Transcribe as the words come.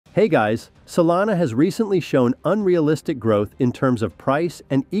Hey guys, Solana has recently shown unrealistic growth in terms of price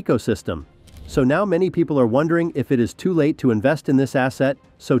and ecosystem. So now many people are wondering if it is too late to invest in this asset,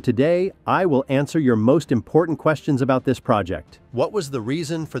 so today I will answer your most important questions about this project. What was the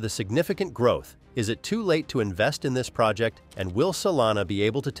reason for the significant growth? Is it too late to invest in this project, and will Solana be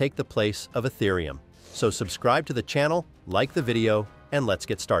able to take the place of Ethereum? So subscribe to the channel, like the video, and let's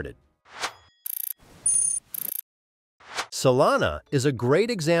get started. Solana is a great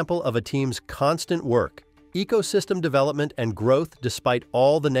example of a team's constant work, ecosystem development, and growth despite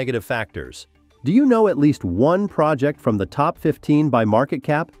all the negative factors. Do you know at least one project from the top 15 by market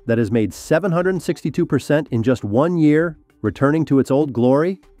cap that has made 762% in just 1 year, returning to its old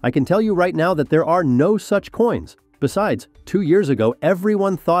glory? I can tell you right now that there are no such coins. Besides, 2 years ago,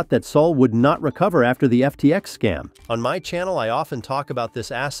 everyone thought that Sol would not recover after the FTX scam. On my channel, I often talk about this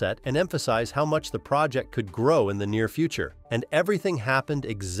asset and emphasize how much the project could grow in the near future. And everything happened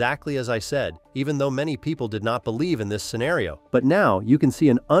exactly as I said, even though many people did not believe in this scenario. But now, you can see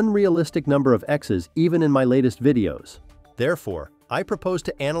an unrealistic number of X's even in my latest videos. Therefore, I propose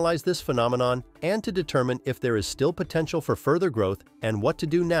to analyze this phenomenon and to determine if there is still potential for further growth and what to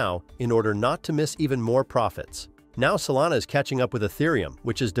do now in order not to miss even more profits. Now Solana is catching up with Ethereum,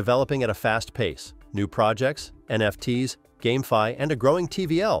 which is developing at a fast pace. New projects, NFTs, GameFi, and a growing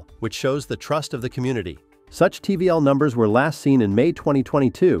TVL, which shows the trust of the community. Such TVL numbers were last seen in May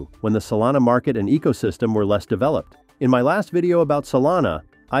 2022, when the Solana market and ecosystem were less developed. In my last video about Solana,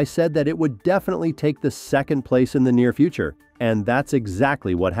 I said that it would definitely take the second place in the near future, and that's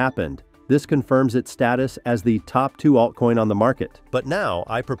exactly what happened. This confirms its status as the top 2 altcoin on the market. But now,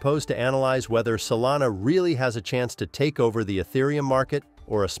 I propose to analyze whether Solana really has a chance to take over the Ethereum market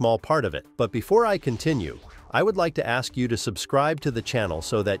or a small part of it. But before I continue, I would like to ask you to subscribe to the channel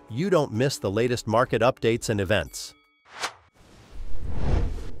so that you don't miss the latest market updates and events.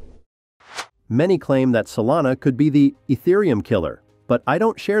 Many claim that Solana could be the Ethereum killer, but I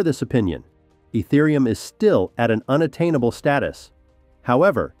don't share this opinion. Ethereum is still at an unattainable status.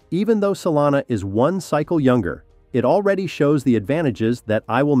 However, even though Solana is 1 cycle younger, it already shows the advantages that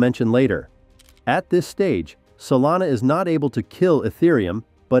I will mention later. At this stage, Solana is not able to kill Ethereum,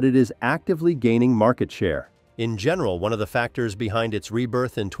 but it is actively gaining market share. In general, one of the factors behind its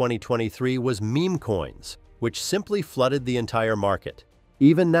rebirth in 2023 was meme coins, which simply flooded the entire market.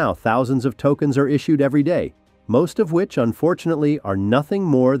 Even now, thousands of tokens are issued every day, most of which, unfortunately, are nothing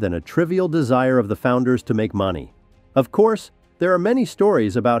more than a trivial desire of the founders to make money. Of course, there are many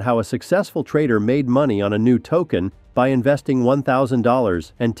stories about how a successful trader made money on a new token by investing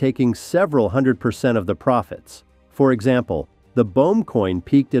 $1,000 and taking several 100% of the profits. For example, the BOEM coin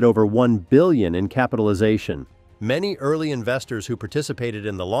peaked at over $1 billion in capitalization. Many early investors who participated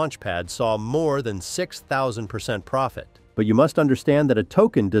in the launchpad saw more than 6,000% profit. But you must understand that a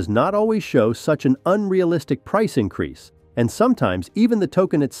token does not always show such an unrealistic price increase, and sometimes even the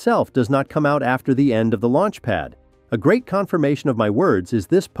token itself does not come out after the end of the launchpad. A great confirmation of my words is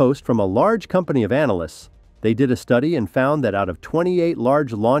this post from a large company of analysts. They did a study and found that out of 28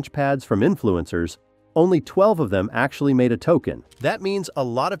 large launchpads from influencers, only 12 of them actually made a token. That means a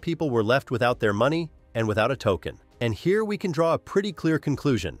lot of people were left without their money and without a token. And here we can draw a pretty clear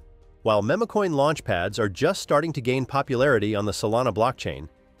conclusion. While memecoin launchpads are just starting to gain popularity on the Solana blockchain,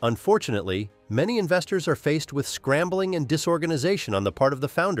 unfortunately, many investors are faced with scrambling and disorganization on the part of the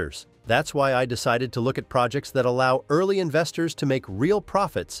founders. That's why I decided to look at projects that allow early investors to make real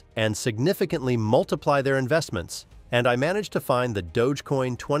profits and significantly multiply their investments. And I managed to find the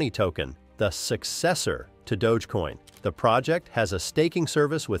Dogecoin 20 token, the successor to Dogecoin. The project has a staking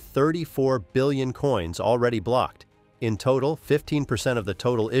service with 34 billion coins already blocked. In total, 15% of the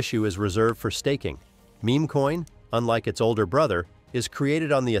total issue is reserved for staking. Memecoin, unlike its older brother, is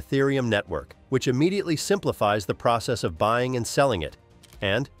created on the Ethereum network, which immediately simplifies the process of buying and selling it.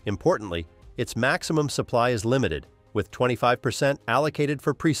 And, importantly, its maximum supply is limited, with 25% allocated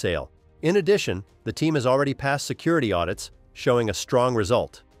for presale. In addition, the team has already passed security audits, showing a strong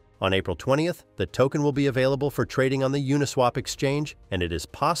result. On April 20th, the token will be available for trading on the Uniswap exchange, and it is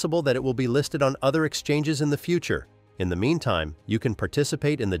possible that it will be listed on other exchanges in the future. In the meantime, you can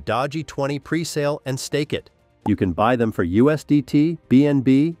participate in the Doge 20 presale and stake it. You can buy them for USDT,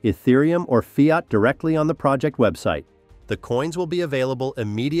 BNB, Ethereum, or fiat directly on the project website. The coins will be available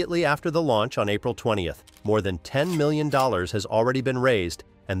immediately after the launch on April 20th. More than $10 million has already been raised,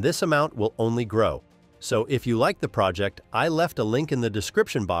 and this amount will only grow. So if you like the project, I left a link in the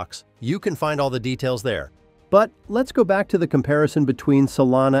description box. You can find all the details there. But let's go back to the comparison between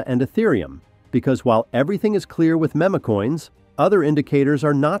Solana and Ethereum, because while everything is clear with memecoins, other indicators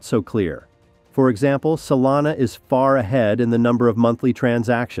are not so clear. For example, Solana is far ahead in the number of monthly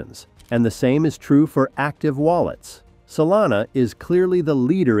transactions, and the same is true for active wallets. Solana is clearly the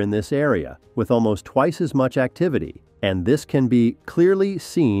leader in this area, with almost twice as much activity, and this can be clearly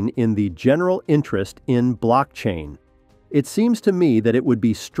seen in the general interest in blockchain. It seems to me that it would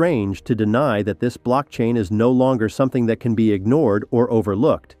be strange to deny that this blockchain is no longer something that can be ignored or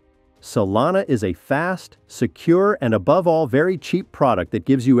overlooked. Solana is a fast, secure, and above all very cheap product that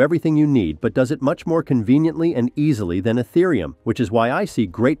gives you everything you need but does it much more conveniently and easily than Ethereum, which is why I see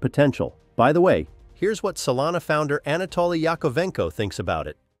great potential. By the way, here's what Solana founder Anatoly Yakovenko thinks about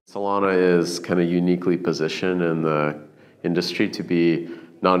it. Solana is kind of uniquely positioned in the industry to be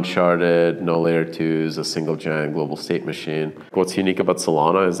non-sharded, no layer 2s, a single gen global state machine. What's unique about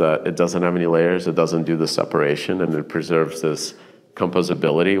Solana is that it doesn't have any layers, it doesn't do the separation, and it preserves this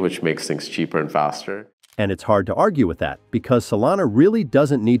composability, which makes things cheaper and faster. And it's hard to argue with that, because Solana really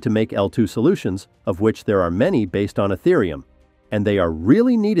doesn't need to make L2 solutions, of which there are many based on Ethereum. And they are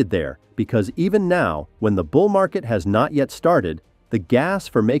really needed there, because even now, when the bull market has not yet started, the gas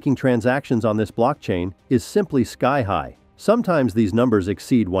for making transactions on this blockchain is simply sky high. Sometimes these numbers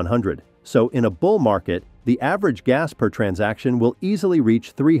exceed 100. So in a bull market, the average gas per transaction will easily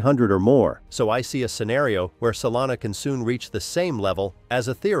reach 300 or more. So I see a scenario where Solana can soon reach the same level as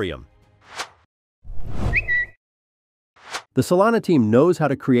Ethereum. The Solana team knows how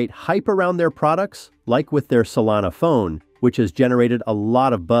to create hype around their products, like with their Solana phone, which has generated a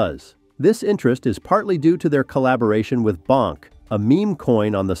lot of buzz. This interest is partly due to their collaboration with Bonk, a meme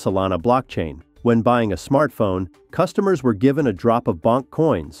coin on the Solana blockchain. When buying a smartphone, customers were given a drop of Bonk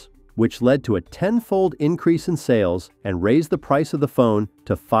coins, which led to a 10-fold increase in sales and raised the price of the phone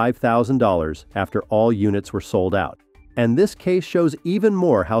to $5,000 after all units were sold out. And this case shows even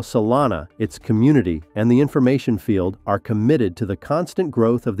more how Solana, its community, and the information field are committed to the constant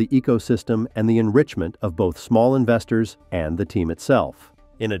growth of the ecosystem and the enrichment of both small investors and the team itself.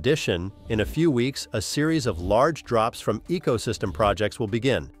 In addition, in a few weeks, a series of large drops from ecosystem projects will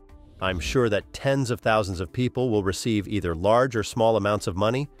begin. I'm sure that tens of thousands of people will receive either large or small amounts of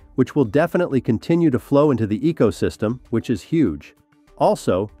money, which will definitely continue to flow into the ecosystem, which is huge.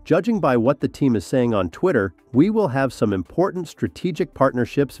 Also, judging by what the team is saying on Twitter, we will have some important strategic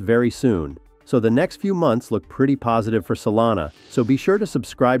partnerships very soon. So the next few months look pretty positive for Solana, so be sure to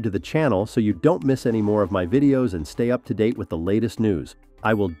subscribe to the channel so you don't miss any more of my videos and stay up to date with the latest news.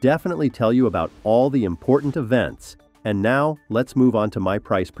 I will definitely tell you about all the important events. And now, let's move on to my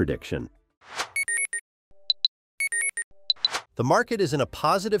price prediction. The market is in a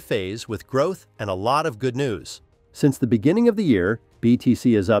positive phase with growth and a lot of good news. Since the beginning of the year,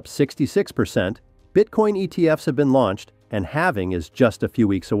 BTC is up 66%, Bitcoin ETFs have been launched, and halving is just a few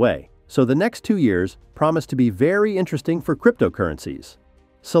weeks away. So the next 2 years promise to be very interesting for cryptocurrencies.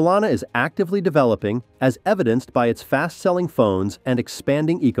 Solana is actively developing, as evidenced by its fast-selling phones and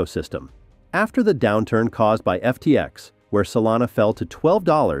expanding ecosystem. After the downturn caused by FTX, where Solana fell to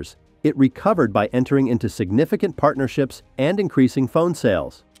 $12, it recovered by entering into significant partnerships and increasing phone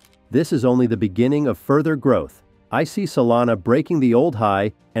sales. This is only the beginning of further growth. I see Solana breaking the old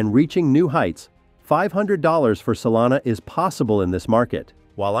high and reaching new heights. $500 for Solana is possible in this market.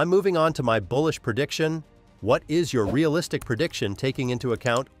 While I'm moving on to my bullish prediction, what is your realistic prediction taking into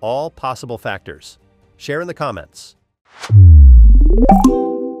account all possible factors? Share in the comments.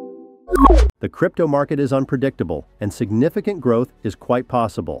 The crypto market is unpredictable, and significant growth is quite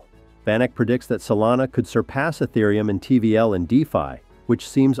possible. Vanek predicts that Solana could surpass Ethereum in TVL and DeFi, which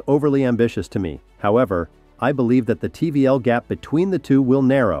seems overly ambitious to me. However, I believe that the TVL gap between the two will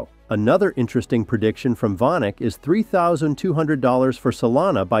narrow. Another interesting prediction from Vanek is $3,200 for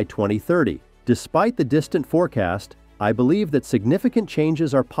Solana by 2030. Despite the distant forecast, I believe that significant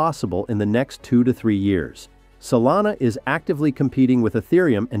changes are possible in the next 2 to 3 years. Solana is actively competing with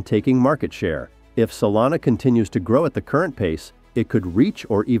Ethereum and taking market share. If Solana continues to grow at the current pace, it could reach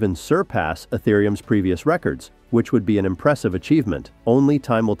or even surpass Ethereum's previous records, which would be an impressive achievement. Only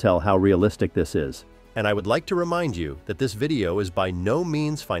time will tell how realistic this is. And I would like to remind you that this video is by no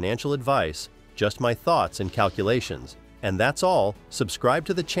means financial advice, just my thoughts and calculations. And that's all. Subscribe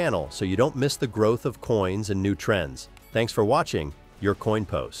to the channel so you don't miss the growth of coins and new trends. Thanks for watching, your Coin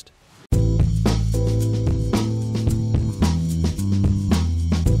Post.